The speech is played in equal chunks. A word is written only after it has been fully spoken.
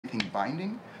anything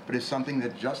binding, but it's something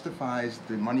that justifies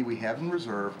the money we have in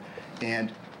reserve.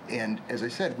 And as I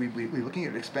said, we're looking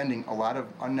at expending a lot of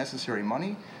unnecessary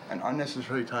money and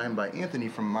unnecessary time by Anthony,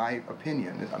 from my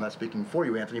opinion. I'm not speaking for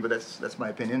you, Anthony, but that's my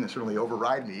opinion, and certainly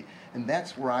override me. And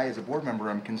that's where I, as a board member,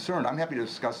 am concerned. I'm happy to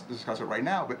discuss it right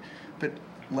now, but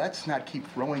let's not keep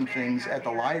throwing things at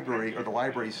the library or the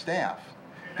library staff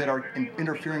that are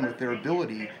interfering with their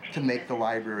ability to make the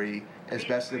library as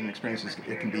best an experience as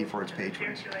it can be for its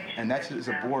patrons. And that's, as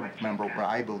a board member, what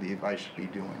I believe I should be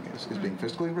doing, is being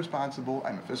fiscally responsible.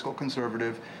 I'm a fiscal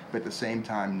conservative, but at the same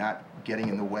time not getting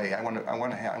in the way. I don't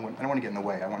want to get in the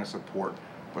way. I want to support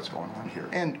what's going on here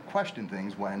and question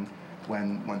things when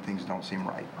things don't seem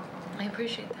right. I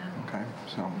appreciate that. Okay,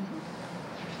 so.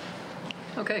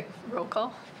 Okay, roll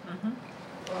call.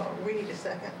 We need a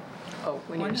second. Oh,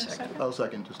 we need a second. I'll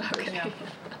second, just in case. Okay. Yeah.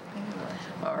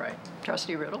 All right.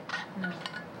 Trustee Riddle? No.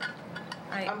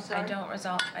 I'm sorry? I don't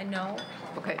resolve. I know.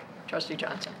 Okay. Trustee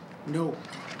Johnson? No.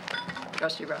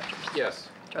 Trustee Rogers? Yes.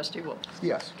 Trustee Wolf?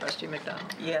 Yes. Trustee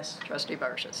McDonald? Yes. Trustee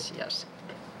Barshis? Yes.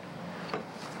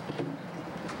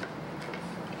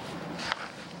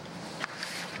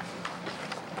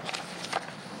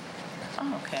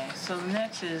 Okay, so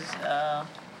next is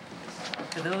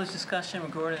the village discussion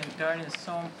regarding the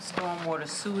stormwater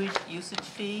sewage usage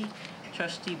fee.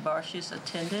 Trustee Barshis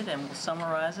attended and will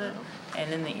summarize it.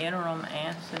 And in the interim,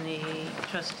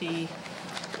 Trustee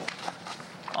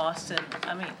Austin,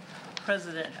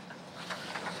 President,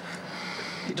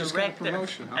 You just got a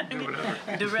promotion. I'll do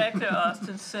whatever. Director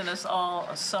Austin sent us all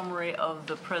a summary of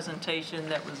the presentation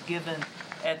that was given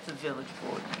at the village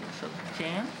board meeting. So,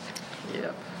 Jan?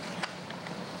 Yep.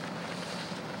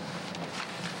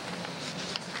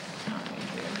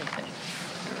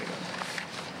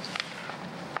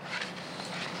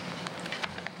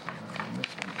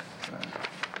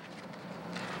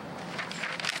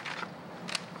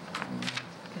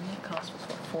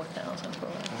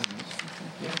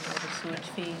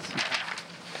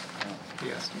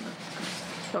 Yes.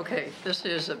 Okay, this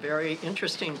is a very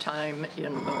interesting time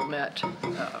in Wilmette.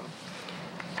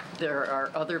 There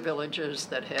are other villages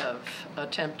that have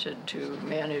attempted to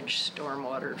manage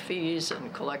stormwater fees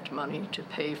and collect money to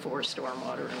pay for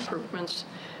stormwater improvements.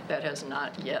 That has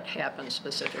not yet happened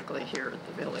specifically here at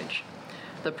the village.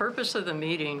 The purpose of the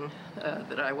meeting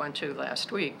that I went to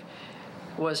last week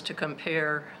was to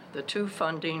compare the two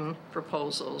funding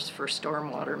proposals for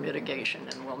stormwater mitigation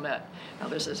in Wilmette. Now,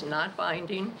 this is not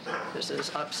binding. This is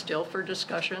up still for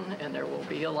discussion, and there will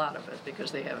be a lot of it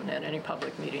because they haven't had any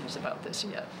public meetings about this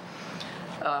yet.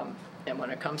 And when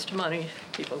it comes to money,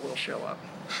 people will show up.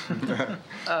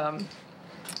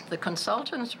 The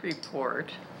consultant's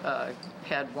report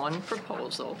had one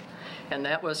proposal, and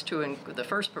that was the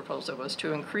first proposal was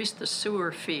to increase the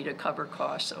sewer fee to cover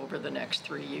costs over the next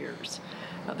 3 years.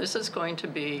 Now, this is going to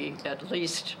be at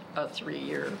least a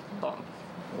 3-year bump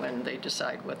when they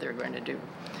decide what they're going to do.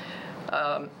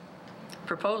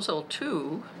 Proposal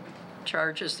 2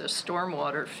 charges the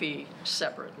stormwater fee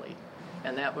separately,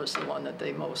 and that was the one that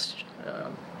they most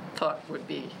thought would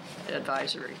be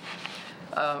advisory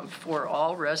for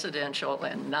all residential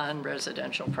and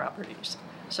non-residential properties.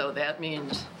 So that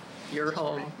means your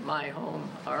home, my home,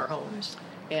 our homes,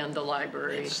 and the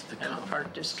library, and the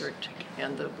Park District,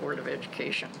 and the Board of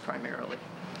Education primarily.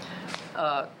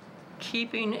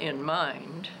 Keeping in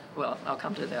mind, well, I'll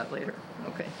come to that later,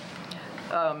 okay.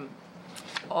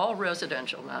 All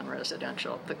residential,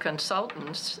 non-residential, the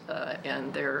consultants,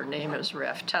 and their name is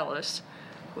Raftelis,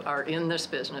 are in this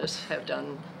business, have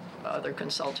done other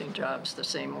consulting jobs the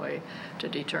same way to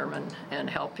determine and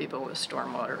help people with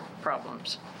stormwater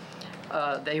problems.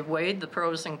 They weighed the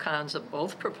pros and cons of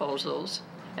both proposals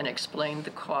and explained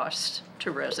the costs to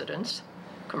residents,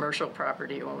 commercial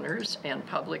property owners, and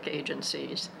public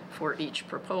agencies for each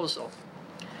proposal.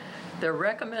 Their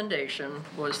recommendation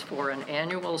was for an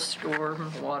annual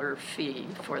stormwater fee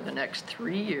for the next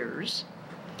 3 years,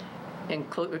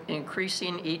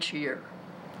 increasing each year.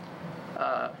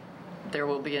 There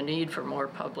will be a need for more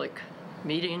public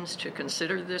meetings to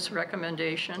consider this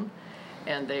recommendation,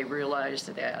 and they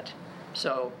realized that.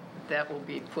 So that will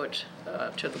be put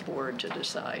to the board to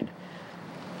decide.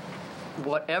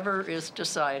 Whatever is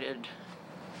decided,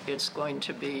 it's going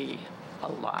to be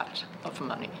a lot of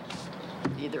money.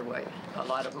 Either way, a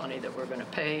lot of money that we're going to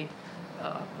pay,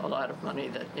 a lot of money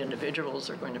that individuals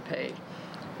are going to pay,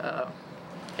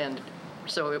 and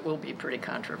so it will be pretty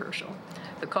controversial.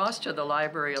 The cost of the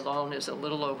library alone is a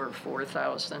little over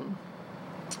 $4,000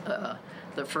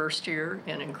 the first year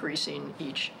and increasing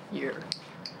each year.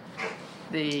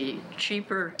 This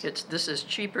is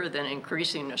cheaper than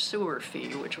increasing the sewer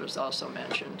fee, which was also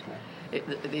mentioned.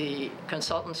 The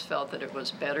consultants felt that it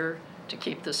was better to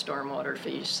keep the stormwater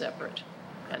fees separate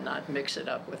and not mix it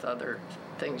up with other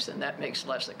things, and that makes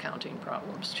less accounting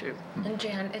problems too. And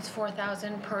Jan, it's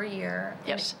 $4,000 per year.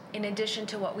 Yes. In addition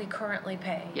to what we currently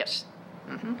pay. Yes.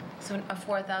 So a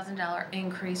 $4,000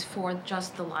 increase for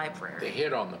just the The library.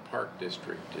 hit on the Park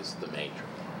District is the major.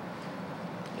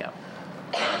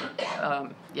 Yeah.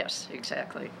 Yes,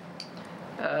 exactly.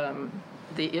 The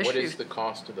issue. What is the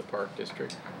cost of the Park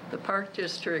District? The Park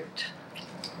District,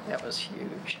 that was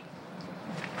huge.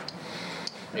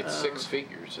 It's 6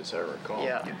 figures, as I recall.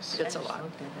 Yeah, it's a lot.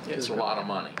 It's a lot of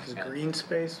money. Is And- green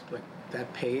space, like,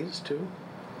 that pays too?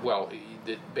 Well,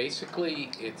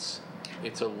 basically, it's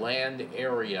a land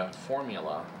area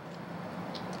formula,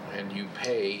 and you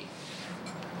pay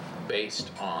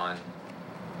based on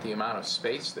the amount of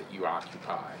space that you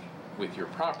occupy with your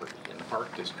property. And the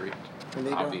Park District, And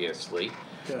they don't- obviously,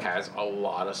 Yeah. has a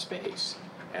lot of space.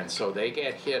 And so they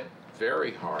get hit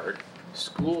very hard.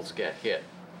 Schools get hit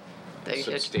They hit-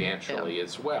 substantially yeah.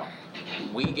 as well.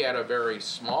 We get a very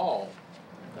small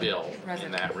bill in that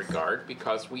Residents. regard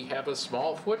because we have a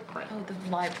small footprint. Oh, the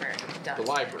library does. The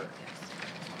library. Yes.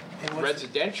 And what's-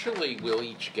 Residentially, we'll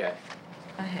each get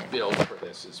A hit. billed for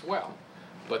this as well.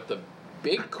 But the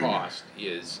big cost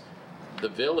is the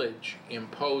village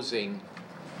imposing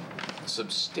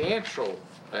substantial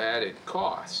added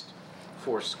cost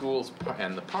for schools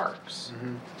and the parks,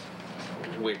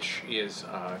 which is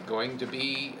going to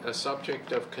be a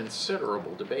subject of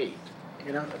considerable debate.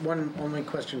 You know, one only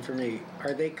question for me,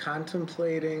 are they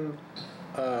contemplating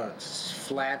a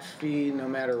flat fee no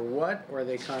matter what, or are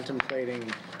they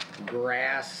contemplating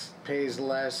grass pays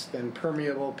less than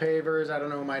permeable pavers? I don't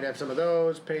know, might have some of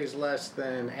those, pays less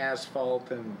than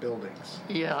asphalt and buildings.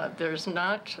 Yeah, there's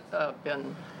not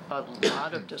been a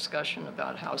lot of discussion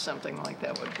about how something like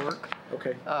that would work.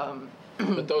 Okay,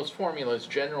 But those formulas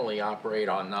generally operate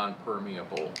on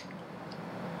non-permeable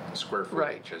square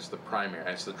Right. footage as the primary,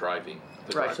 as the driving.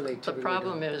 the Right. driver. So they The typically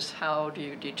problem don't. is, how do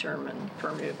you determine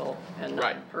permeable and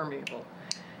Right. non-permeable?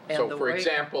 And So the for way-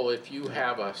 example, if you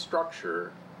have a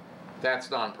structure,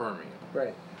 that's non-permeable.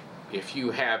 right. If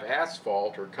you have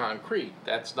asphalt or concrete,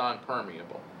 that's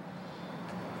non-permeable.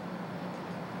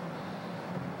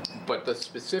 But the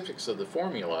specifics of the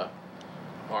formula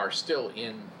are still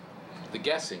in the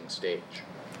guessing stage.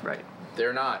 Right.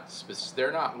 They're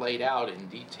not laid out in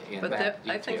detail. But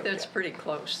I think that's pretty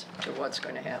close to what's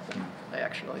going to happen,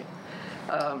 actually.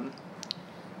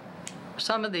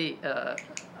 Some of the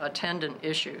attendant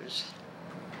issues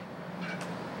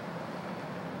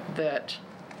that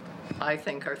I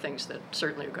think are things that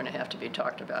certainly are going to have to be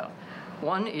talked about.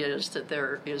 One is that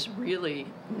there is really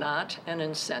not an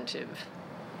incentive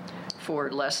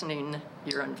for lessening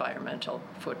your environmental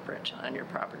footprint on your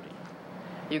property.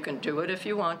 You can do it if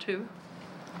you want to,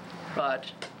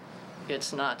 but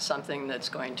it's not something that's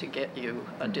going to get you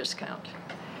a discount.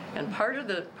 And part of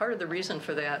the reason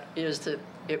for that is that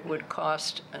it would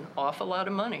cost an awful lot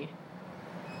of money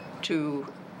to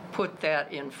put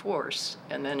that in force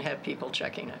and then have people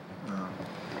checking it.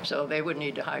 So they would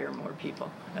need to hire more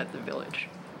people at the village.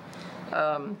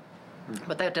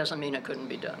 But that doesn't mean it couldn't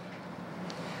be done.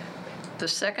 The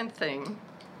second thing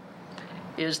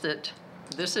is that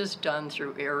this is done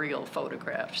through aerial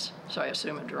photographs, so I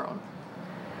assume a drone.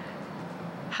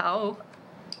 How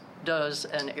does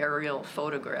an aerial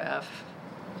photograph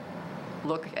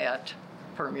look at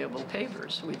permeable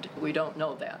pavers? We don't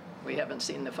know that. We haven't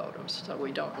seen the photos, so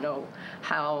we don't know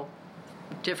how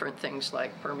different things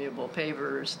like permeable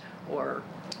pavers or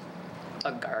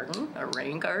a garden, a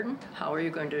rain garden, how are you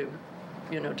going to,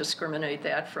 discriminate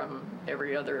that from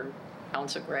every other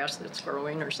ounce of grass that's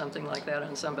growing or something like that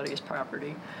on somebody's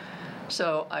property?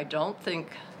 So I don't think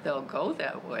they'll go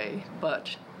that way,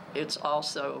 but it's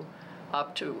also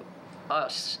up to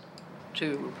us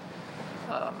to,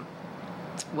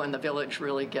 when the village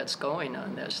really gets going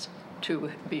on this,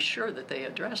 to be sure that they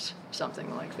address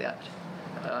something like that.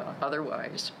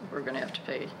 Otherwise, we're going to have to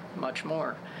pay much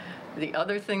more. The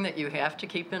other thing that you have to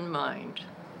keep in mind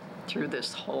through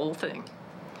this whole thing,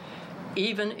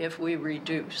 even if we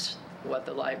reduce what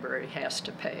the library has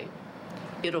to pay,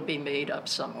 it'll be made up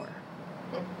somewhere.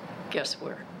 Guess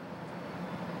where?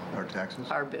 Our taxes?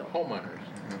 Our bill. Homeowners.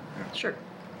 Sure.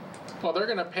 Well, they're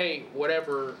going to pay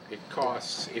whatever it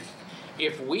costs.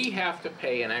 If we have to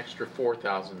pay an extra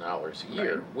 $4,000 a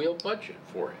year, Right. we'll budget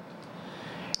for it.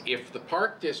 If the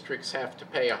park districts have to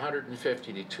pay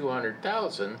 $150,000 to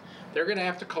 $200,000, they're going to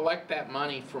have to collect that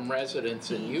money from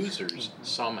residents and users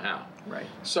somehow. Right.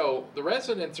 So the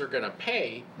residents are going to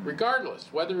pay regardless,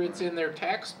 whether it's in their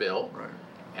tax bill Right.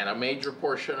 and a major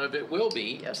portion of it will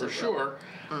be, Yes, for it will. sure,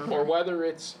 or whether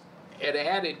it's an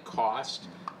added cost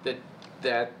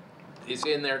that is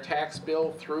in their tax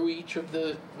bill through each of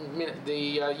the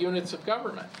units of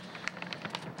government.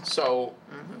 So,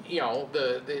 you know,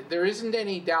 there isn't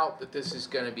any doubt that this is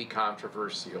going to be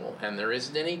controversial, and there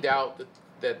isn't any doubt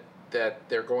that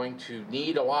they're going to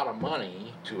need a lot of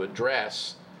money to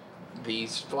address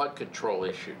these flood control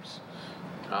issues.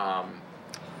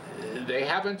 They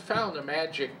haven't found a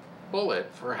magic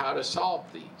bullet for how to solve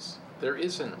these. There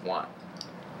isn't one.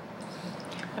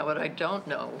 Now, what I don't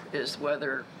know is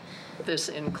whether this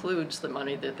includes the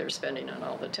money that they're spending on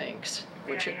all the tanks,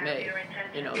 which it may.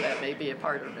 You know, that may be a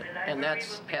part of it. And that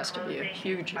has to be a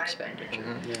huge expenditure.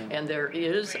 And there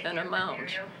is an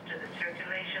amount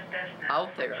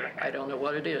out there, I don't know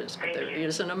what it is, but there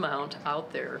is an amount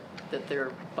out there that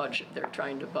they're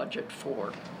trying to budget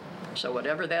for. So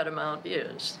whatever that amount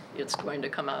is, it's going to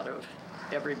come out of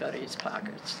everybody's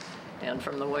pockets. And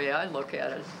from the way I look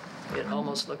at it, it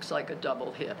almost looks like a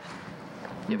double hit.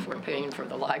 If we're paying for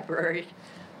the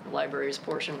library's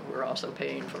portion, we're also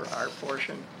paying for our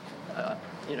portion,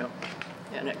 you know,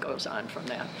 and it goes on from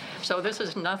that. So this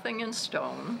is nothing in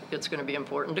stone. It's going to be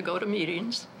important to go to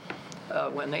meetings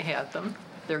when they have them.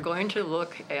 They're going to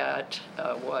look at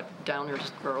what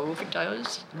Downers Grove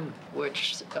does,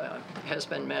 which has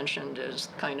been mentioned as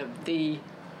kind of the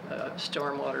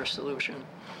stormwater solution.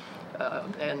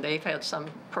 And they've had some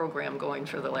program going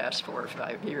for the last 4 or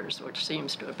 5 years, which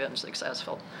seems to have been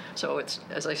successful. So it's,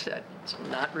 as I said, it's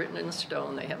not written in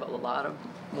stone. They have a lot of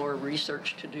more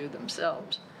research to do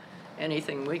themselves.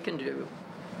 Anything we can do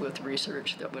with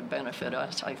research that would benefit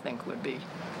us, I think, would be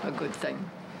a good thing.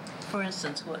 For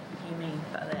instance, what do you mean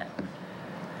by that?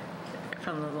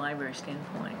 From the library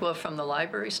standpoint? Well, from the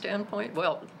library standpoint,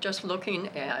 well, just looking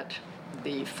at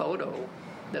the photo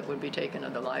that would be taken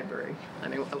of the library. I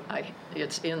mean,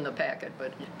 it's in the packet,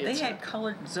 but They it's... had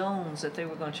colored zones that they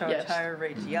were going to charge Yes. higher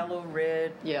rates, yellow,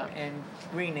 red, Yeah. and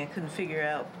green. They couldn't figure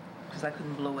out because I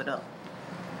couldn't blow it up.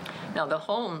 Now, the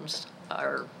homes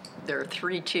there are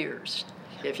 3 tiers.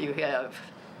 If you have,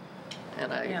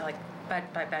 and I... Yeah, like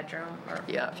by bedroom or?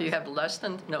 Yeah, if you have less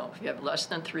than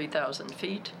 3,000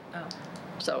 feet, Oh,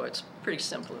 so it's pretty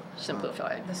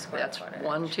simplified. The square That's footage.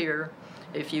 one tier.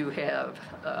 If you have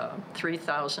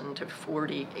 3,000 to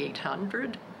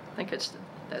 4,800, I think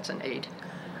that's an 8,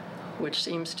 which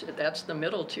that's the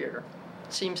middle tier.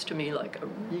 Seems to me like a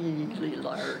really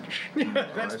large.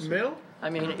 That's middle? I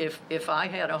mean, if I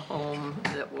had a home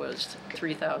that was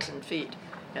 3,000 feet,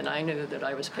 and I knew that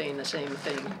I was paying the same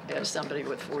thing as somebody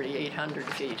with 4,800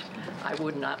 feet, I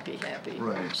would not be happy.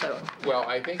 Right. So, Well,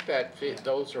 I think that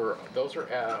those are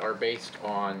based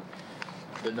on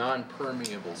the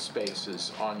non-permeable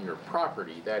spaces on your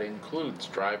property. That includes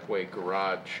driveway,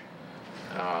 garage,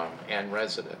 and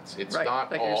residence. It's right, not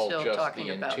but you're all still just talking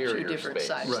the about 2 interior different space.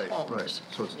 sized Right, homes. right.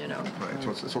 So it's, you know. right. So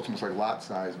it's almost like lot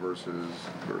size versus.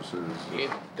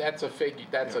 That's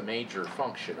a major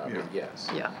function of it, yes.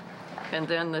 Yeah. And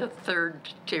then the third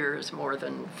tier is more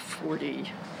than the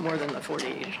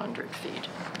 4,800 feet,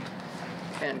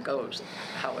 and goes,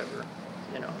 however,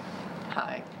 you know,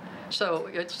 high. So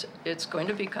it's going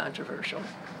to be controversial.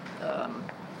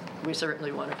 We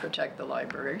certainly want to protect the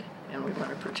library, and we want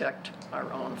to protect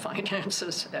our own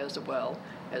finances as well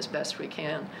as best we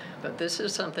can. But this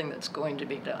is something that's going to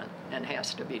be done and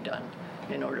has to be done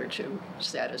in order to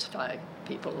satisfy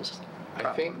people's problems.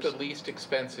 I think the least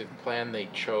expensive plan they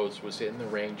chose was in the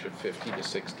range of $50 to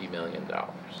 $60 million.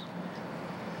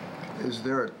 Is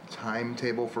there a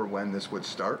timetable for when this would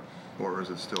start, or is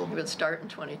it still? It would start in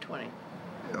 2020,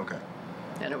 Okay.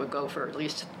 and it would go for at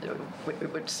least,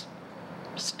 it would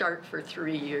start for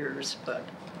 3 years, but,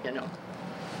 you know,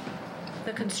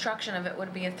 the construction of it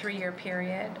would be a 3-year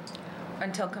period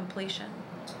until completion?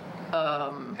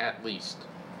 At least.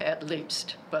 at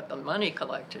least. But the money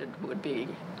collected would be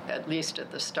at least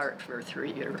at the start for a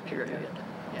 3-year period.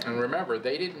 Yeah. And remember,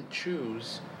 they didn't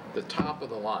choose the top of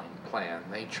the line plan.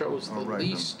 They chose the right,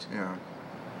 least Yeah.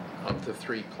 of the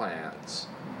 3 plans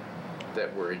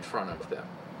that were in front of them.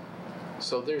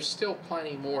 So there's still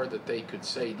plenty more that they could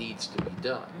say needs to be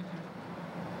done.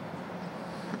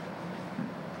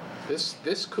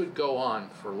 This could go on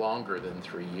for longer than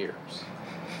 3 years.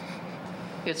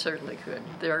 It certainly could.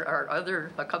 There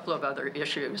are a couple of other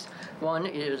issues. One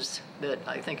is that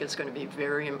I think it's going to be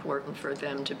very important for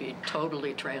them to be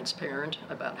totally transparent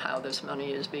about how this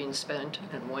money is being spent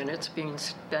and when it's being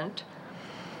spent,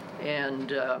 and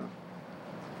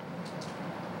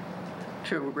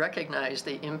to recognize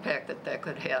the impact that that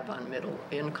could have on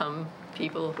middle-income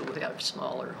people who have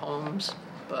smaller homes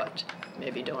but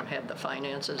maybe don't have the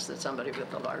finances that somebody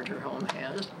with a larger home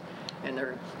has. And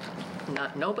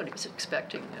nobody's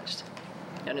expecting this.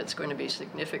 And it's going to be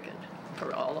significant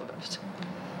for all of us.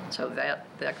 So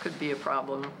that could be a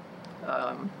problem.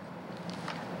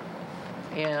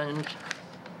 And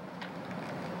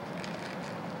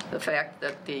the fact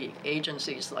that the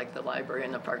agencies like the library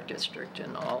and the park district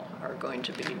and all are going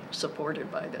to be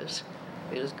supported by this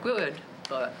is good,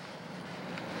 but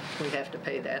we have to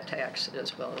pay that tax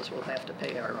as well as we'll have to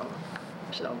pay our own.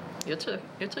 So it's a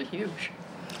huge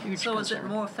So is it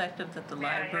concern. more effective that the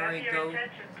library go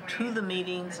to the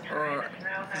meetings, or,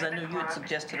 because I know you had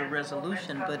suggested a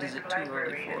resolution, but is it too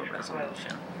early for a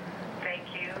resolution? Thank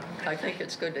you. I think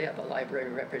it's good to have a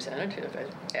library representative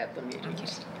at the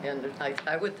meetings. And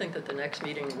I would think that the next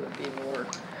meeting would be more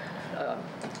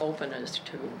open as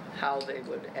to how they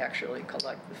would actually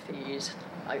collect the fees.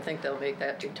 I think they'll make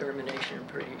that determination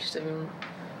pretty soon,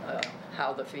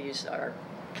 how the fees are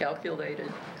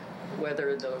calculated,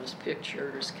 whether those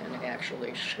pictures can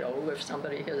actually show if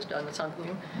somebody has done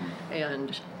something.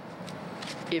 And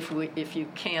if you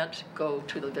can't go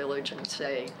to the village and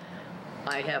say,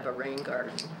 I have a rain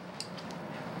garden,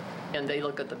 and they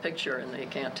look at the picture and they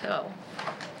can't tell,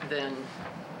 then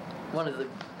one of the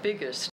biggest